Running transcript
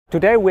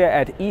Today we're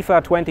at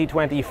IFA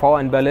 2024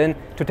 in Berlin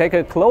to take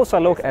a closer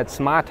look at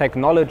smart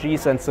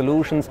technologies and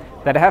solutions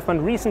that have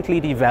been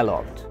recently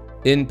developed.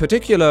 In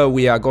particular,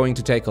 we are going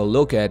to take a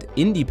look at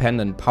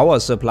independent power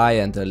supply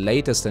and the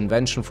latest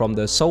invention from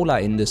the solar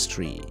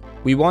industry.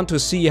 We want to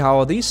see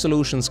how these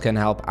solutions can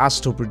help us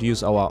to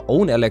produce our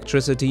own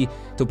electricity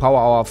to power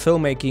our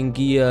filmmaking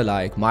gear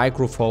like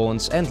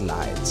microphones and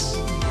lights.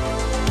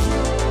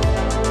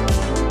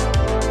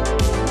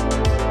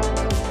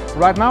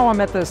 Right now I'm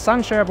at the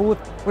Sunshare booth,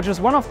 which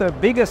is one of the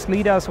biggest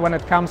leaders when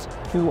it comes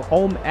to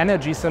home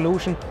energy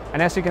solution.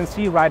 And as you can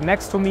see right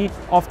next to me,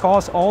 of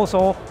course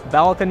also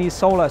balcony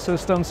solar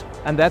systems.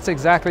 And that's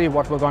exactly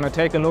what we're going to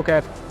take a look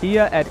at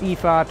here at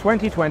IFA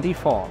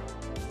 2024.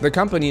 The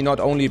company not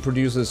only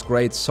produces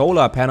great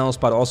solar panels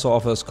but also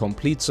offers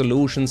complete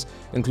solutions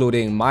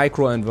including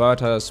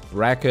micro-inverters,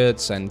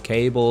 brackets and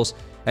cables.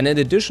 And in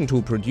addition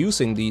to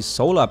producing these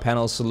solar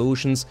panel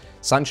solutions,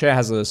 Sunshare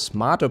has a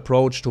smart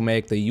approach to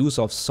make the use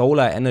of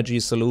solar energy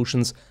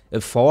solutions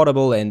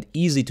affordable and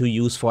easy to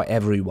use for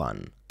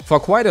everyone. For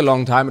quite a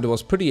long time it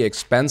was pretty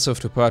expensive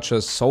to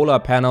purchase solar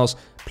panels,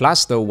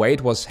 plus the weight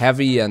was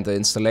heavy and the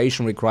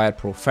installation required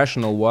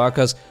professional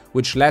workers,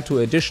 which led to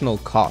additional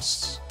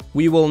costs.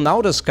 We will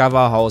now discover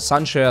how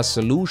Sunshare's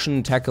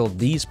solution tackled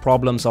these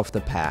problems of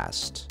the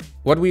past.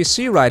 What we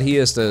see right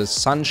here is the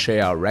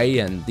Sunshare Array,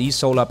 and these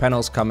solar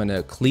panels come in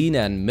a clean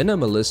and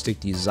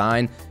minimalistic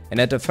design, and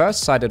at the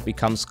first sight it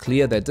becomes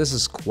clear that this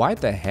is quite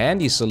the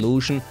handy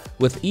solution,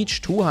 with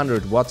each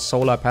 200 watt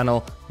solar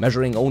panel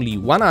measuring only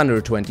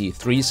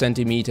 123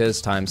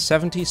 centimeters x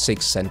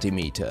 76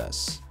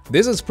 centimeters.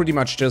 This is pretty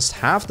much just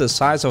half the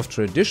size of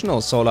traditional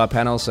solar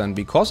panels, and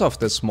because of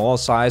the small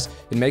size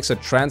it makes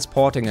it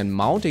transporting and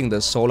mounting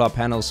the solar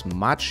panels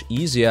much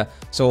easier,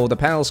 so the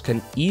panels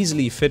can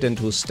easily fit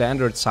into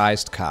standard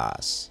sized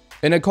cars.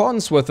 In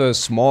accordance with the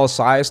small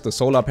size, the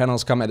solar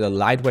panels come at a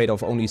light weight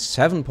of only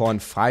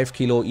 7.5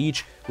 kilo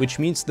each, which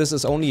means this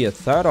is only a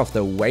third of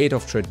the weight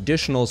of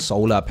traditional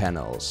solar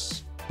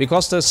panels.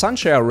 Because the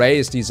Sunshare Array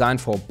is designed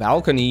for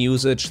balcony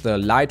usage, the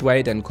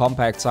lightweight and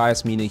compact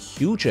size mean a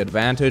huge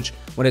advantage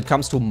when it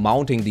comes to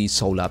mounting these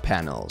solar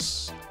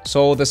panels.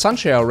 So the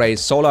Sunshare Array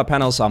solar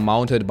panels are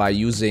mounted by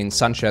using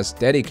Sunshare's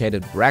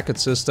dedicated bracket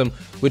system,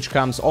 which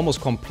comes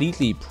almost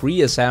completely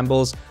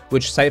pre-assembled,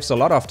 which saves a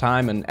lot of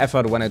time and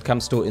effort when it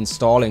comes to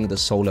installing the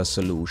solar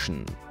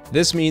solution.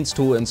 This means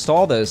to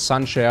install the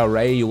Sunshare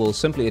Array you will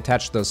simply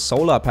attach the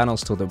solar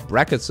panels to the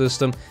bracket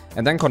system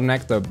and then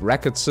connect the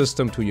bracket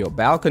system to your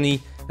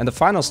balcony, and the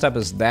final step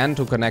is then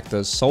to connect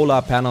the solar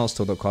panels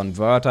to the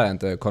converter and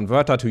the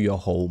converter to your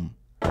home.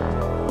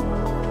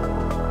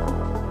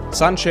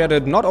 Sunshare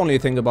did not only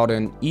think about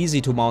an easy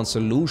to mount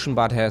solution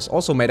but has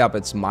also made up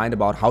its mind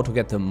about how to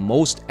get the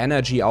most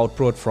energy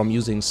output from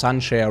using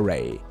Sunshare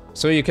Array.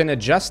 So you can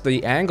adjust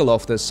the angle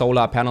of the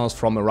solar panels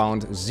from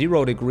around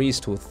 0 degrees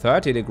to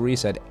 30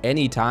 degrees at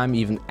any time,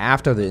 even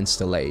after the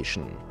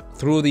installation.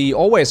 Through the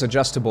always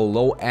adjustable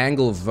low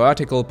angle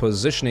vertical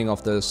positioning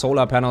of the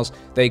solar panels,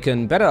 they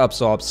can better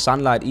absorb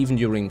sunlight even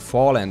during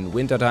fall and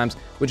winter times,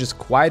 which is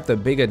quite the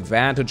big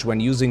advantage when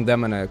using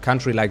them in a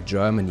country like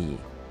Germany.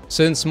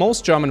 Since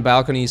most German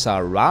balconies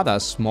are rather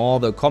small,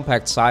 the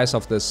compact size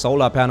of the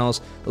solar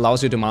panels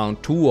allows you to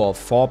mount 2 or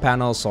 4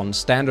 panels on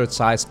standard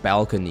sized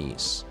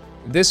balconies.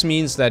 This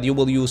means that you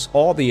will use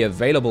all the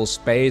available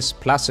space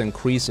plus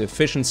increase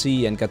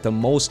efficiency and get the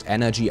most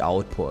energy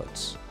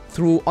output.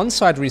 Through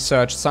on-site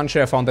research,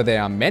 Sunshare found that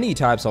there are many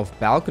types of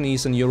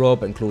balconies in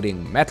Europe,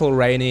 including metal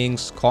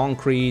railings,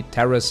 concrete,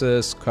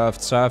 terraces,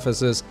 curved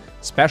surfaces,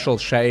 special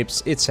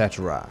shapes,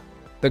 etc.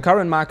 The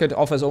current market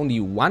offers only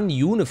one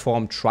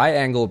uniform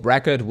triangle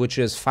bracket, which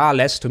is far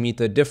less to meet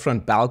the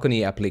different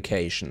balcony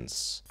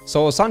applications.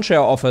 So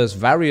Sunshare offers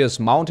various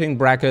mounting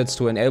brackets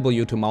to enable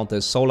you to mount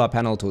the solar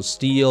panel to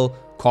steel,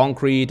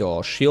 concrete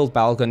or shield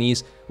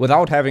balconies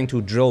without having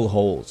to drill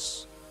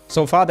holes.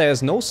 So far there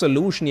is no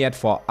solution yet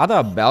for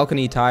other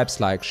balcony types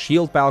like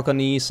shield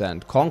balconies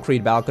and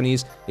concrete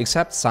balconies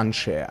except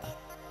Sunshare.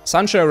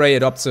 Sunshare Ray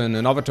adopts an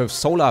innovative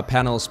solar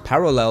panels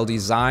parallel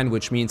design,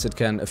 which means it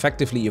can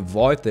effectively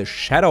avoid the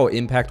shadow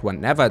impact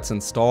whenever it's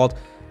installed.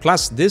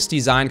 Plus, this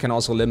design can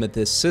also limit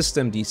the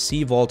system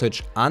DC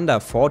voltage under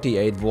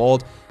 48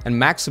 volt and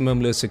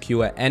maximally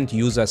secure end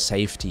user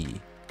safety.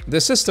 The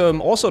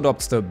system also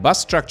adopts the bus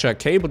structure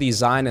cable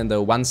design and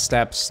the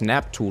one-step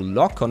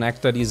snap-to-lock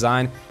connector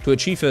design to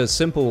achieve a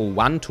simple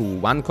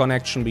one-to-one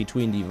connection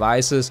between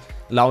devices,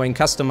 allowing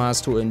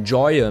customers to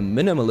enjoy a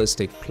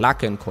minimalistic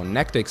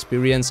plug-and-connect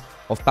experience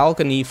of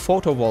balcony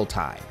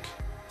photovoltaic.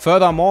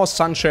 Furthermore,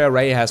 Sunshare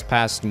Array has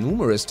passed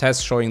numerous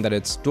tests showing that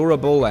it's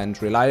durable and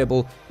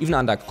reliable even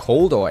under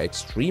cold or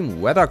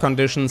extreme weather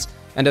conditions,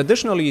 and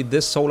additionally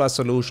this solar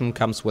solution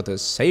comes with a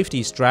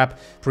safety strap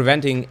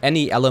preventing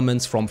any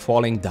elements from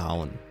falling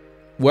down.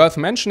 Worth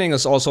mentioning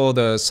is also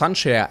the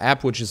Sunshare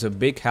App, which is a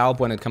big help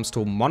when it comes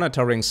to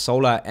monitoring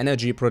solar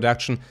energy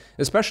production,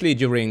 especially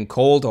during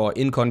cold or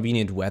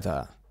inconvenient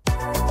weather.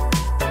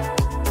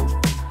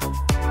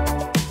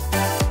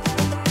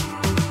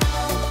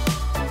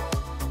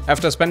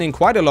 After spending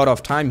quite a lot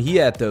of time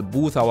here at the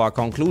booth, our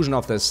conclusion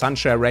of the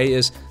Sunshare Ray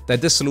is that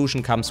this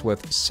solution comes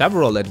with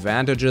several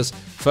advantages.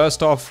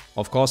 First off,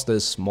 of course, the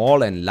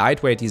small and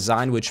lightweight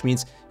design, which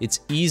means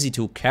it's easy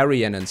to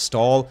carry and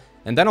install.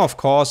 And then of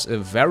course a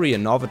very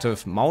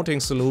innovative mounting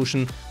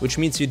solution, which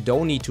means you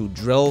don't need to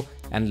drill,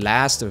 and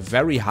last, a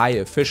very high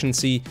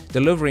efficiency,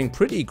 delivering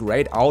pretty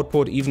great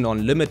output even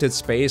on limited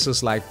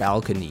spaces like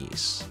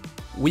balconies.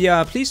 We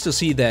are pleased to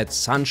see that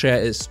Sunshare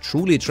is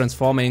truly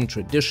transforming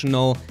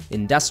traditional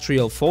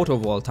industrial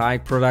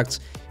photovoltaic products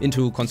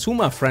into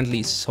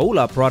consumer-friendly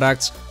solar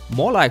products,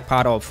 more like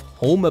part of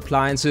home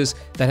appliances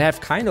that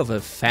have kind of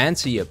a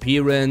fancy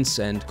appearance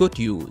and good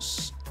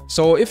use.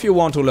 So if you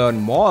want to learn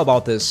more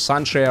about this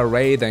Sunshare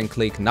Array, then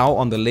click now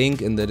on the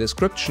link in the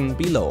description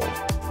below.